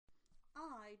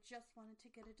I just wanted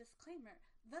to get a disclaimer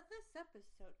that this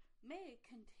episode may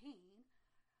contain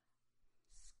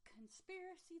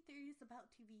conspiracy theories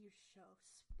about TV shows,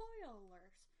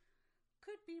 spoilers,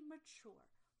 could be mature.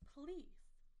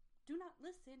 Please do not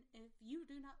listen if you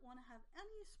do not want to have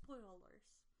any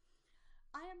spoilers.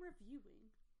 I am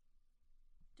reviewing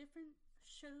different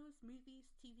shows, movies,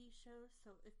 TV shows,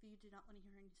 so if you do not want to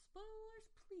hear any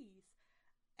spoilers, please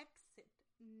exit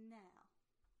now.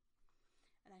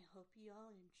 And I hope you all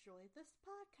enjoy this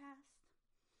podcast.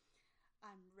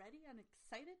 I'm ready and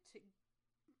excited to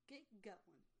get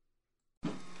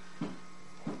going.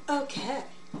 Okay,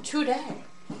 today,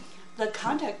 the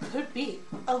content could be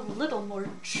a little more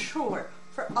mature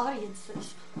for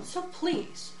audiences, so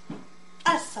please,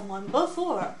 as someone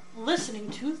before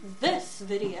listening to this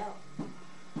video,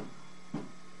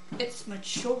 it's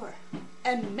mature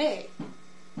and may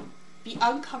be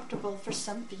uncomfortable for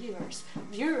some viewers.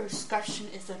 Viewer discretion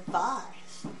is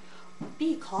advised.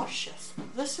 Be cautious.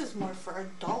 This is more for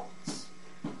adults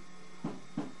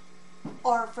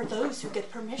or for those who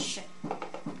get permission.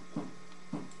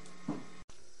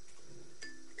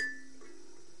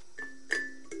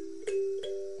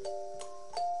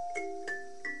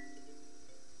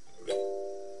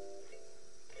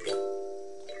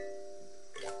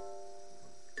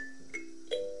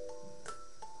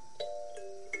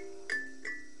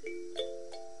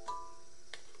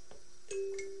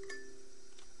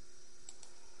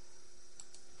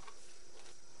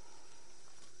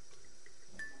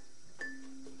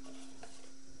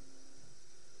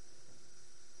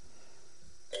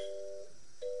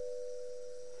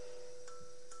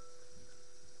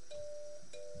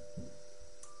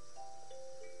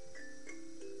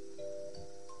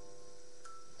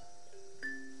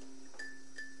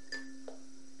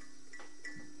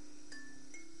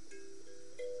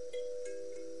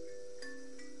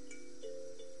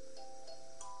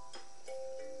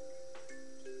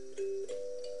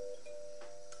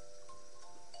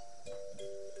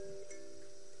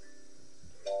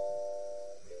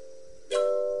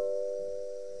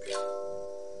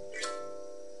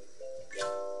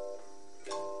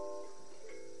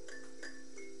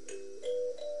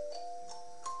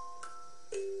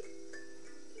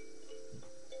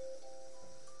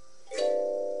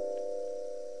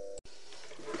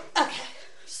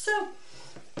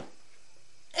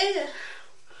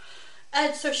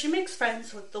 And so she makes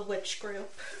friends with the witch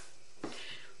group,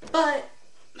 but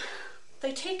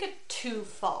they take it too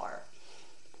far,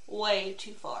 way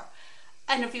too far.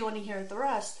 And if you want to hear the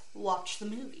rest, watch the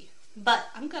movie. But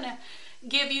I'm going to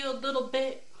give you a little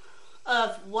bit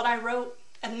of what I wrote.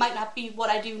 It might not be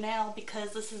what I do now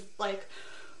because this is like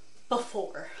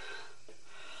before.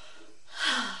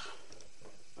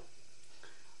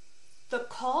 The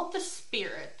call of the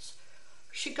spirits.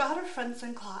 She got her friends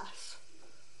in class.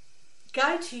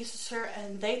 Guy teases her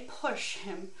and they push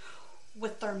him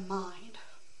with their mind.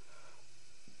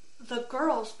 The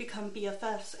girls become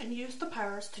BFFs and use the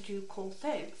powers to do cool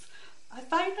things. I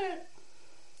find it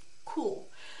cool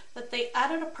that they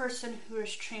added a person who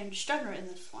is transgender in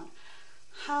this one.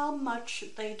 How much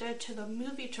they did to the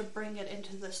movie to bring it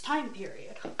into this time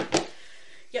period.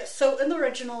 Yes, so in the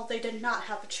original they did not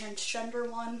have a transgender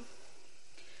one.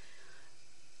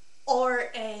 Or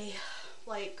a,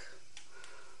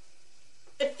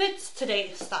 it fits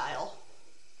today's style.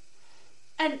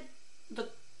 And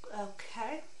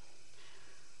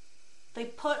they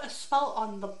put a spell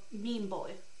on the meme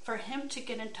boy for him to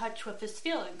get in touch with his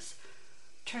feelings.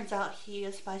 Turns out he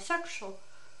is bisexual,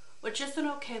 which isn't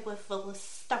okay with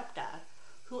Lilith's stepdad,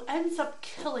 who ends up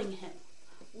killing him.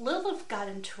 Lilith got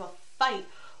into a fight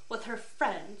with her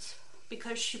friends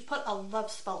because she put a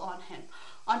love spell on him,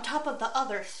 on top of the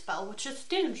other spell, which is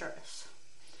dangerous.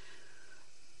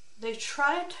 They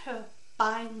tried to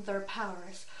bind their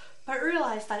powers, but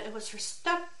realized that it was her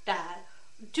stepdad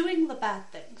doing the bad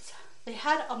things. They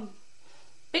had a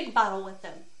big battle with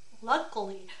him.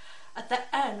 Luckily, at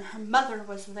the end, her mother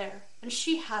was there, and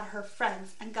she had her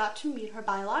friends and got to meet her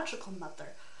biological mother.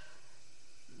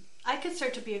 I consider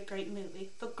it to be a great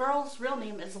movie. The girl's real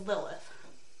name is Lilith.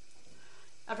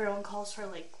 Everyone calls her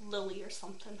Lily or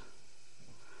something.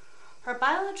 Her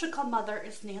biological mother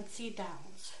is Nancy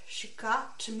Downs. She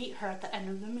got to meet her at the end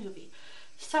of the movie.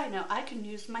 Side note, I can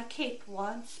use my cape,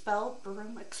 wand, spell,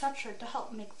 broom, etc. to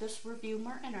help make this review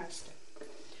more interesting.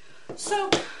 So,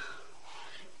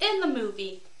 in the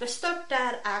movie, the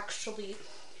stepdad actually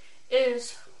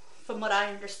is, from what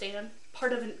I understand,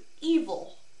 part of an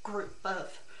evil group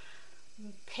of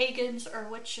pagans or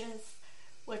witches,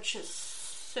 which is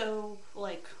so,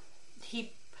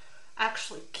 he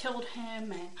actually killed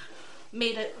him and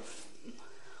made it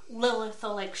Lilith,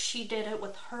 like she did it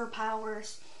with her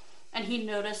powers, and he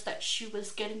noticed that she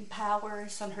was getting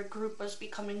powers and her group was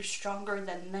becoming stronger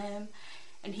than them,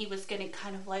 and he was getting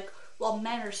kind of like, well,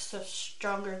 men are so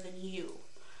stronger than you.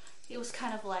 He was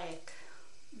kind of like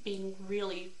being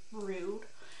really rude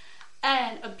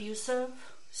and abusive,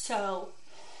 so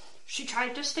she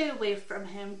tried to stay away from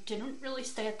him, didn't really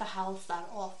stay at the house that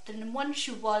often, and when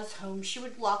she was home, she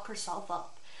would lock herself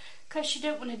up because she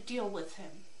didn't want to deal with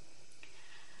him.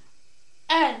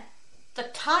 And the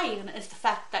tie-in is the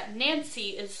fact that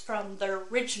Nancy is from the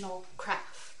original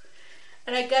Craft.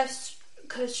 And I guess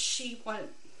because she went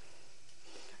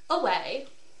away,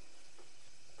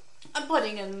 I'm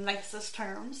putting it in the nicest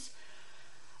terms,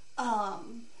 no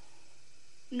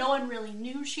one really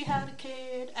knew she had a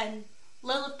kid, and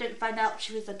Lilith didn't find out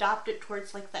she was adopted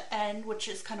towards like the end, which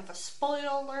is kind of a spoiler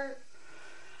alert.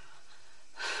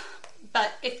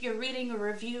 But if you're reading a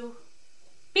review,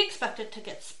 be expected to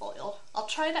get spoiled. I'll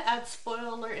try to add spoiler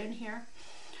alert in here.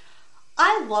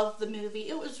 I loved the movie.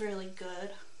 It was really good.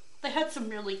 They had some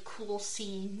really cool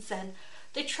scenes, and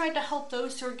they tried to help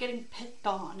those who were getting picked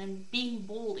on and being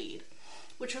bullied,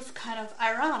 which was kind of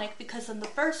ironic because in the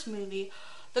first movie,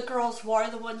 the girls were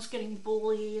the ones getting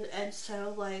bullied, and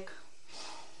so like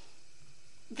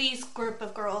these group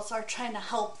of girls are trying to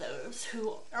help those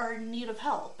who are in need of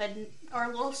help and are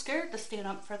a little scared to stand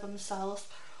up for themselves,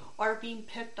 or being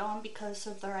picked on because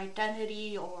of their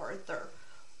identity or their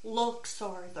looks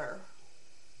or their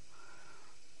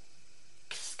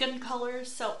skin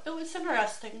colors. So it was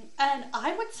interesting, and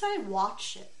I would say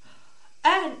watch it.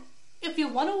 And if you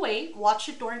want to wait, watch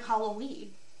it during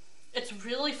Halloween. It's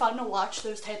really fun to watch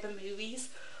those type of movies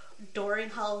during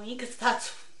Halloween, because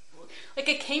that's like,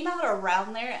 it came out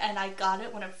around there, and I got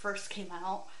it when it first came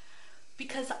out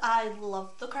because I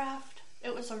loved The Craft.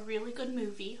 It was a really good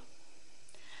movie.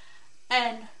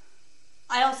 And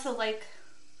I also like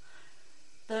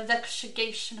The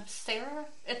Investigation of Sarah.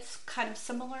 It's kind of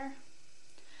similar.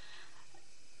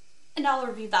 And I'll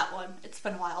review that one. It's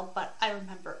been a while, but I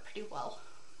remember it pretty well.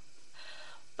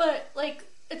 But, like,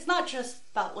 it's not just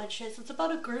about witches. It's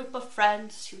about a group of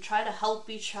friends who try to help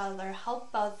each other, help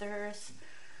others,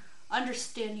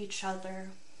 understand each other.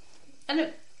 And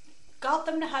it got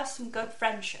them to have some good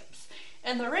friendships.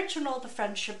 In the original, the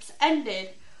friendships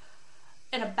ended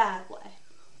in a bad way.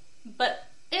 But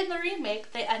in the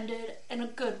remake, they ended in a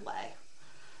good way.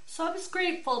 So I was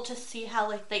grateful to see how,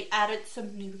 like, they added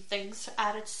some new things,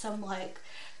 added some, like,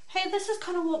 hey, this is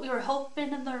kind of what we were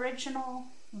hoping in the original,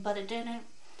 but it didn't.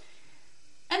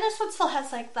 And this one still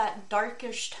has, like, that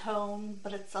darkish tone,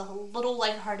 but it's a little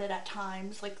lighthearted at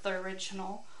times, like the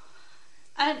original.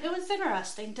 And it was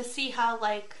interesting to see how,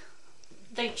 like,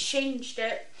 they changed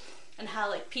it and how,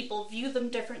 like, people view them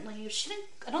differently.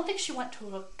 I don't think she went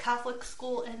to a Catholic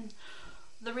school in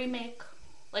the remake,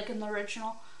 like in the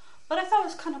original. But I thought it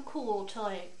was kind of cool to,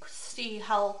 like, see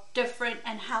how different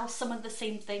and how some of the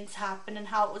same things happened and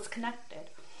how it was connected.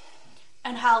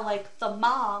 And how, like, the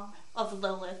mom of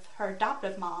Lilith, her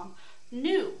adoptive mom,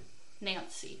 knew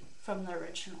Nancy from the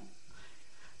original.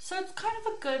 So it's kind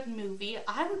of a good movie.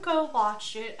 I would go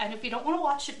watch it, and if you don't want to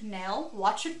watch it now,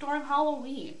 watch it during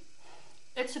Halloween.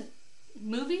 It's a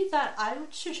movie that I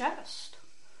would suggest.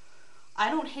 I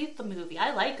don't hate the movie.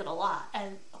 I like it a lot.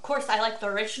 And, of course, I like the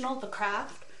original, The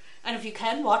Craft. And if you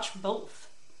can, watch both.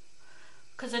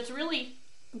 Because it's really...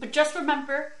 But just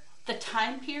remember the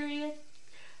time period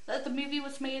that the movie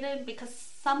was made in, because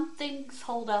some things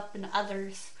hold up and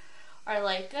others are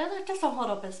like, it doesn't hold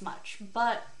up as much.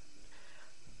 But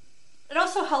it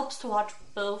also helps to watch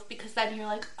both, because then you're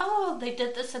like, oh, they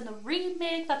did this in the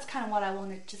remake. That's kind of what I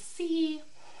wanted to see.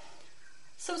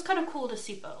 So it's kind of cool to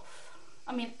see both.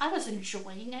 I mean, I was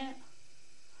enjoying it.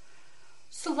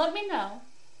 So let me know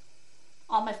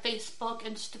on my Facebook,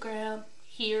 Instagram,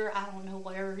 here, I don't know,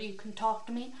 where you can talk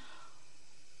to me,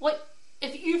 what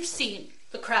if you've seen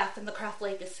The Craft and The Craft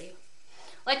Legacy.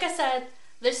 Like I said,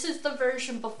 this is the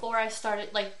version before I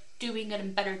started, like, doing it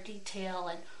in better detail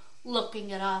and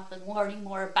looking it up and learning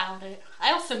more about it.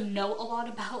 I also know a lot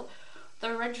about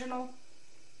the original.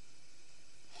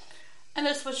 And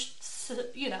this was,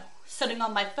 sitting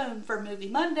on my phone for Movie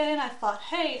Monday, and I thought,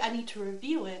 hey, I need to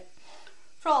review it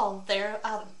for all there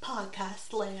out in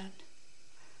podcast land.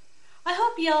 I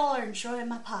hope y'all are enjoying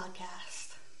my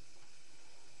podcast.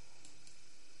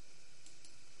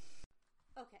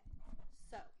 Okay,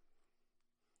 so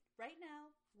right now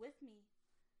with me,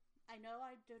 I know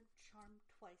I did Charmed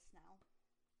twice now.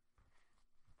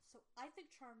 So I think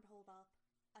Charmed hold up.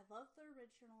 I love the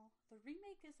original. The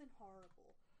remake isn't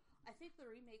horrible. I think the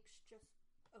remake's just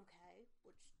okay,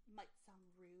 which might sound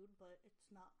rude, but it's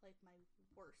not like my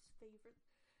worst favorite.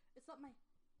 It's not my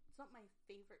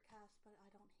favorite cast, but I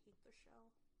don't hate the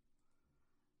show.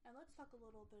 And let's talk a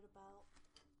little bit about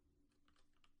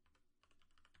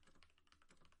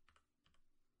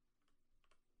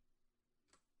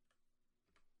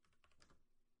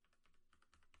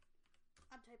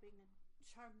I'm typing in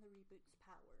Charm the Reboot's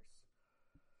powers.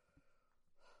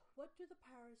 What do the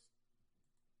powers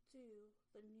do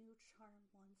the new Charm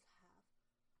ones have?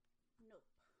 Nope.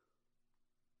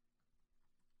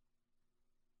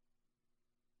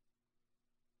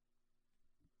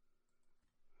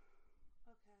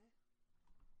 Okay.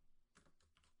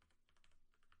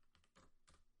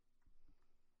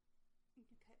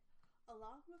 Okay.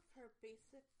 Along with her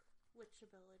basic witch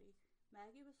ability,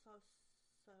 Maggie was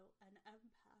also an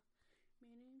empath,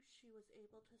 meaning she was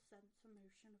able to sense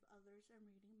emotion of others and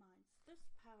reading minds. This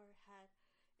power had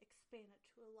expanded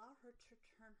to allow her to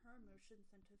turn her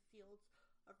emotions into fields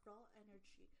of raw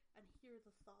energy and hear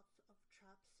the thoughts of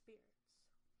trapped spirits.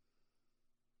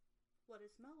 What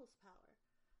is Mel's power?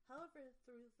 However,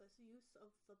 through the use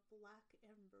of the Black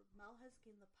Ember, Mel has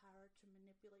gained the power to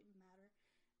manipulate matter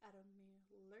at a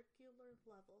molecular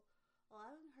level,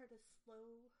 allowing her to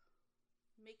slow,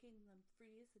 making them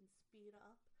freeze and speed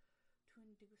up to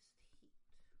induce heat.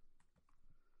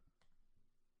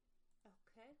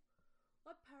 Okay.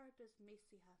 What power does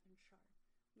Macy have in Charm?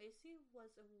 Macy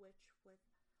was a witch with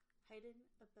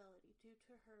heightened ability due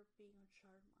to her being a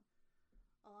charmed one.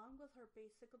 Along with her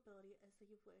basic ability as a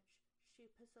witch, she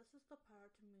possesses the power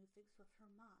to move things with her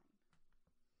mind.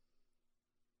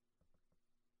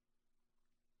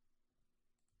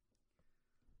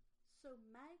 So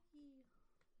Maggie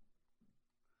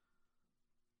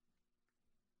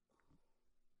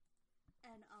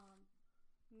and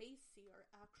Macy are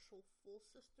actual full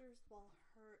sisters, while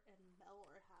her and Mel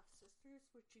are half sisters,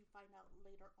 which you find out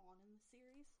later on in the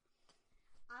series.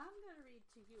 I'm going to read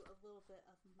to you a little bit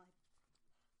of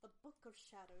the Book of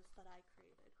Shadows that I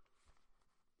created.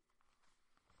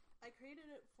 I created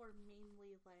it for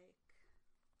mainly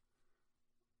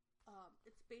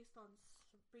it's based on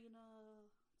Sabrina,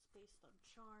 it's based on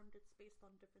Charmed, it's based on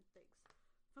different things.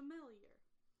 Familiars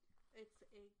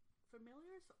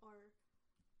are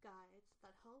guides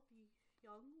that help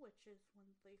young witches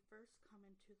when they first come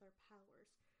into their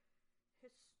powers.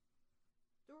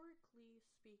 Historically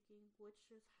speaking,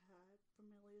 witches had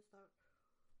familiars that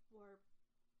were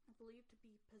believed to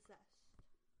be possessed.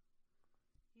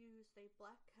 Used a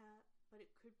black cat, but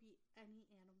it could be any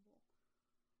animal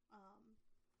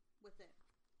within.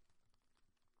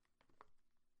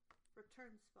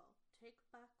 Return spell. Take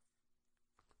back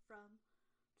from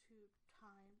to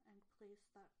time and place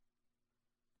that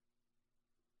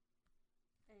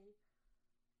a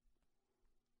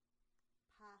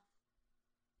path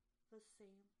the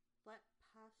same. Let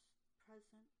past,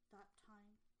 present, that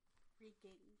time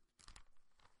regain.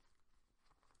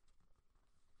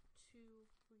 2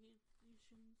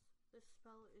 regions. This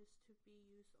spell is to be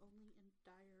used only in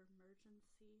dire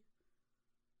emergency.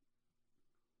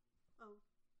 Oh,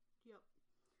 yep.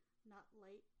 Not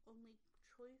light. Only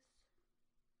choice.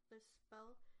 This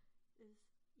spell is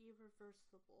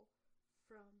irreversible.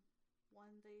 From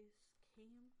when they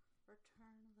came,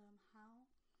 return them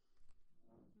how.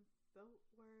 Vote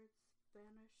words.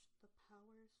 Banish the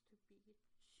powers to be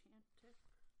chanted.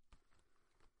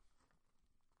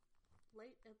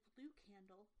 Light a blue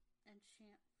candle and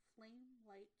chant flame,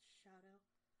 light, shadow,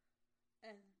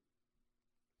 and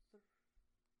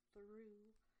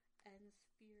through and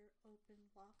sphere open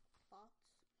lock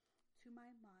thoughts to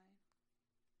my mind,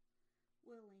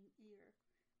 willing ear.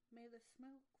 May the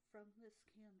smoke from this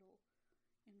candle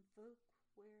invoke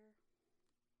where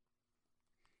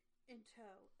in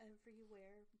tow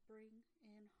everywhere, bring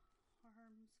in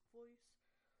harm's voice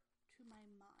to my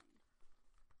mind.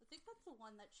 I think that's the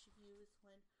one that she used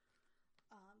when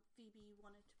Phoebe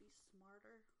wanted to be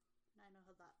smarter. And I know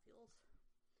how that feels.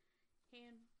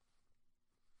 Hand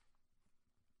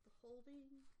the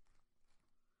holding.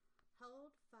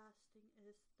 Held fasting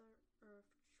is the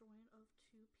earth joint of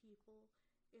 2 people.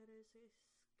 It is a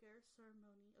scarce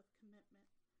ceremony of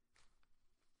commitment.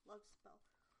 Love spell.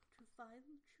 To find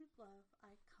true love,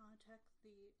 I contact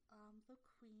thee. I'm the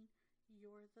queen,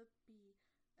 you're the bee.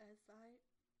 As I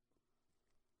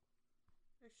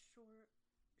assure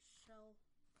shall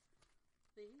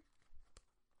be.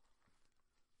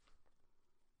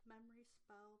 Memory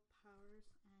spell, powers,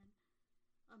 and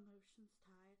emotions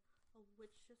tied. A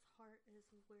witch's heart is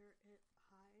where it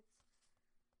hides.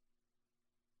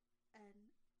 An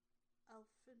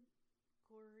elfin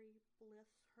glory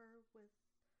bliss her with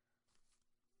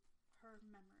her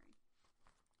memory.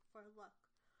 For luck,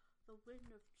 the wind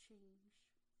of change,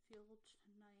 feel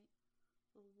tonight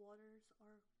The waters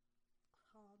are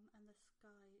calm and the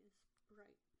sky is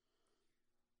bright.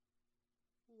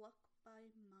 Luck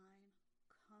by mine,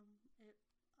 come it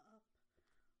up,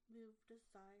 move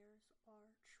desires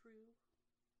are true.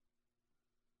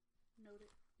 Note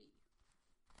it be.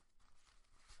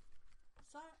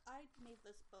 So I made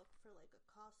this book for like a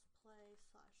cosplay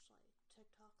 / like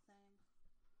TikTok thing.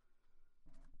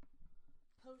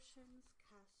 Potions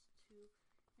cast to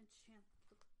enchant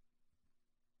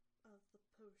of the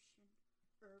potion,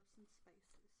 herbs and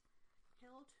spices.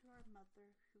 Hail to our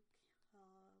mother who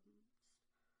comes,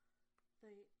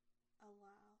 they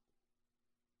allow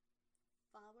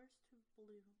flowers to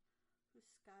bloom, who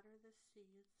scatter the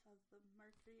seeds of the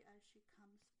mercury as she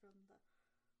comes from the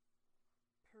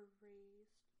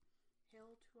praised.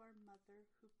 Hail to our mother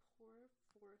who poured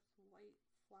forth white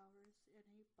flowers in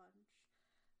a bunch,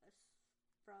 as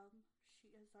from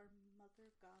she is our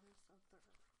mother goddess of the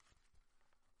earth.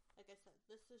 Like I said,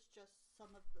 this is just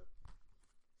some of the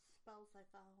spells I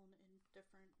found in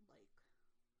different like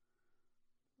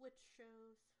witch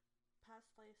shows. Past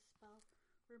life spell.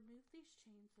 Remove these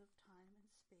chains of time and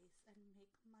space and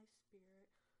make my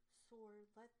spirit soar.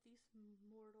 Let these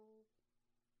mortal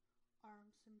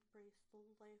arms embrace the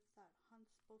life that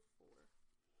hunts before.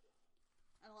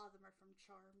 And a lot of them are from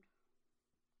Charmed.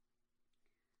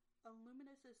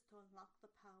 Illuminous is to unlock the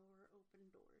power,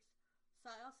 open doors. So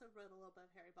I also wrote a little bit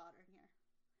of Harry Potter in here.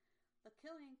 The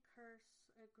killing curse,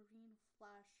 a green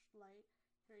flashlight,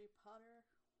 Harry Potter.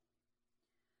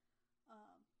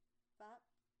 That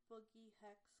boogie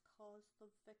hex caused the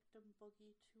victim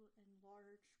boogie to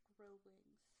enlarge, grow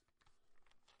wings.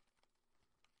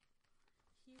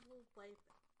 He will wipe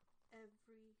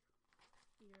every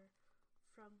tear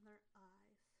from their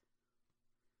eyes.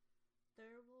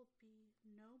 There will be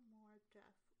no more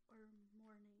death or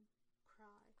mourning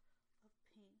cry of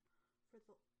pain, for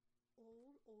the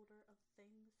old order of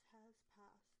things has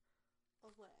passed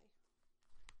away.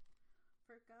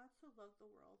 For God so loved the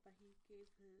world that he gave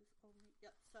his only...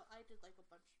 Yep, so I did like a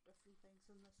bunch of different things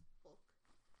in this book.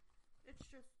 It's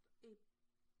just a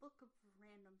book of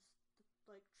random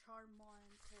like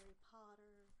Charmant, Harry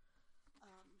Potter,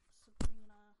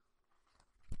 Sabrina.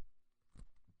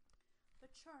 The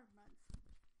Charmant.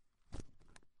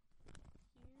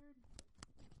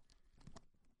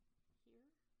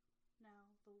 Here,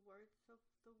 now the words of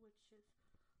the witches,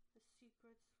 the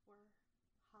secrets were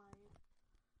hide,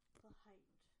 the height,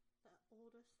 the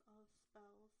oldest of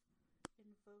spells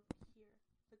invoke here.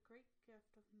 The great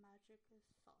gift of magic is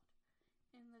sought.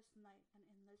 In this night and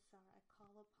in this hour I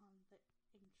call upon the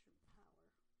ancient power.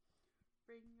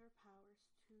 Bring your powers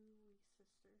to we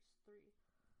sisters three.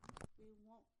 We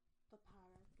want the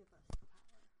power, give us the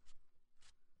power.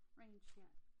 Rain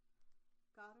chant.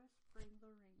 Goddess, bring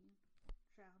the rain,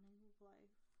 drowning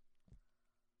life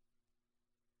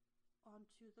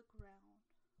onto the ground.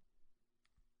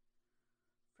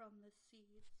 From the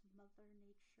seeds, Mother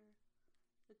Nature,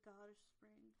 the goddess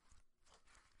spring.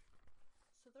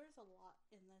 So there's a lot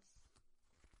in this.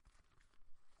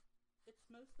 It's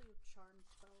mostly of charm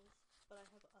spells, but I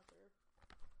have other.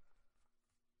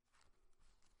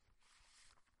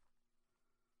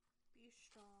 Be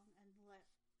strong and let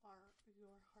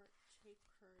your heart take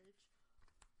courage,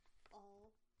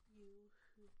 all you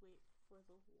who wait for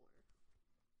the war.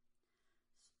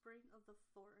 Spring of the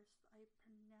forest, I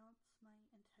pronounce my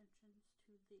intentions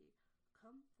to thee.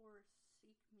 Come forth,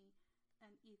 seek me,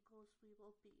 and equals we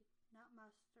will be, not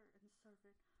master and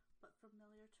servant, but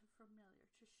familiar,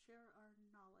 to share our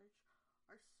knowledge,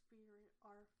 our spirit,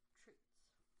 our traits.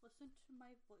 Listen to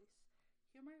my voice,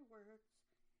 hear my words,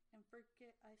 and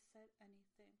forget I said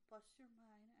anything. Bless your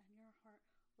mind and your heart,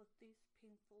 let these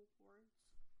painful words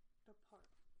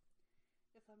depart.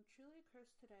 If I'm truly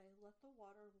cursed today, let the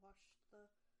water wash the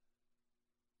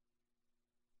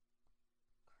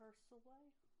curse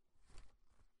away.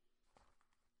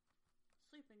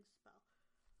 Sleeping spell.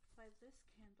 By this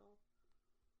candle,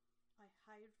 I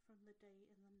hide from the day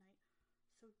in the night,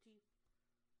 so deep.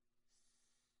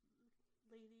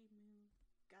 Lady Moon,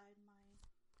 guide my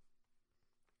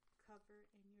cover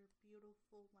in your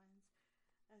beautiful lens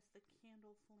as the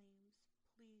candle flames.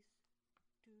 Please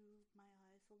do my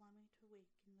eyes, allow me to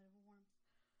wake in the warmth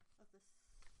of the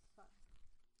sun.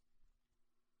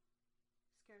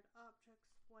 Scared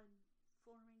objects, when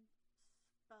forming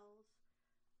spells,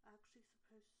 actually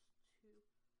supposed to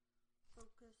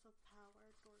focus of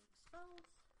power during spells.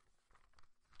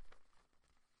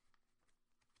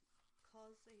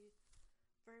 Cause a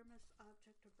vermis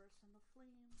object to burst into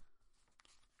flame.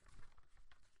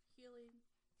 Healing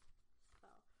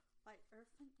spell. By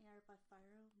earth and air, by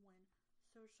fire and wind,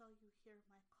 so shall you hear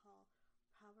my call.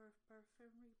 power of birth and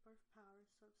rebirth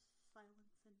powers of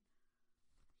silence and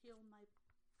heal my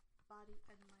body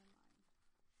and my mind.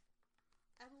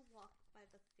 I will walk by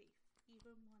the faith,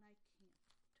 even when I can't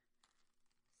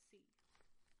see.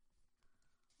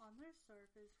 On their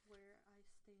surface where I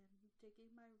stand, digging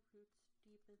my roots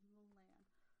deep in the land,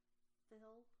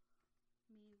 fill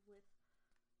me with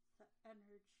the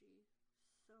energy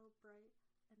so bright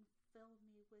and fill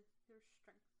me with your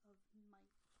strength of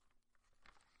might.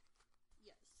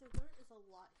 Yes, so there is a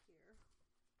lot here.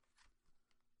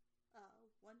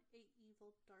 1-8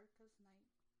 evil, dark as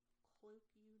night, cloak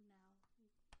you now,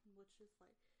 which is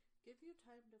like, give you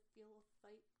time to feel a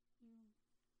fight you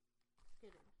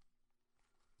hidden.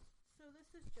 So this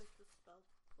is just a spell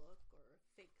book or a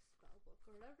fake spell book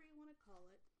or whatever you want to call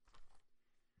it.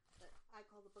 That I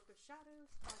call the Book of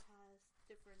Shadows. That has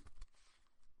different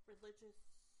religious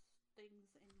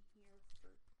things in here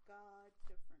for God,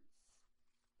 different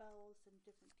spells and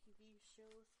different TV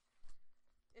shows.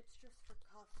 It's just for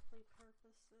cosplay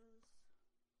purposes.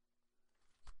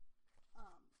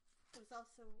 It was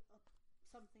also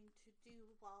something to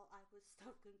do while I was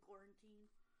stuck in quarantine.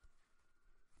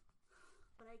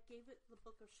 But I gave it the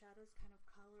Book of Shadows kind of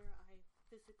color. I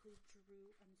physically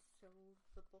drew and sewed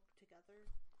the book together.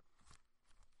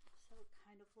 So it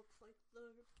kind of looks like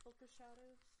the Book of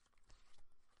Shadows.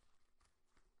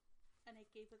 And I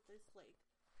gave it this, like,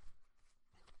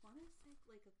 I want to say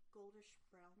like a goldish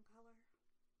brown color.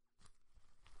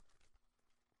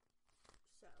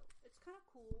 So it's kind of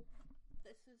cool.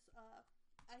 This is,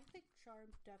 I think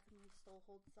Charmed definitely still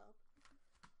holds up.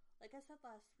 Like I said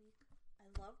last week, I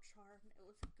love Charmed. It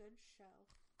was a good show.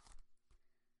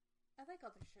 I like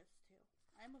other shows too.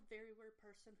 I'm a very weird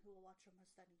person who will watch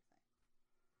almost anything.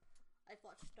 I've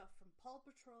watched stuff from Paw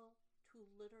Patrol to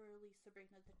literally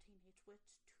Sabrina the Teenage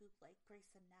Witch to like Grey's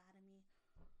Anatomy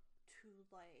to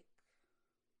like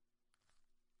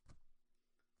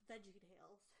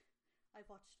VeggieTales. I've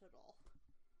watched it all.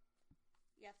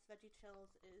 Yes,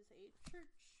 VeggieTales is a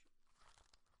church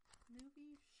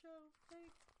movie show thing.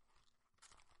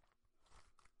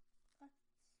 That's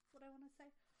what I want to say.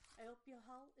 I hope you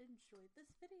all enjoyed this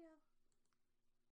video.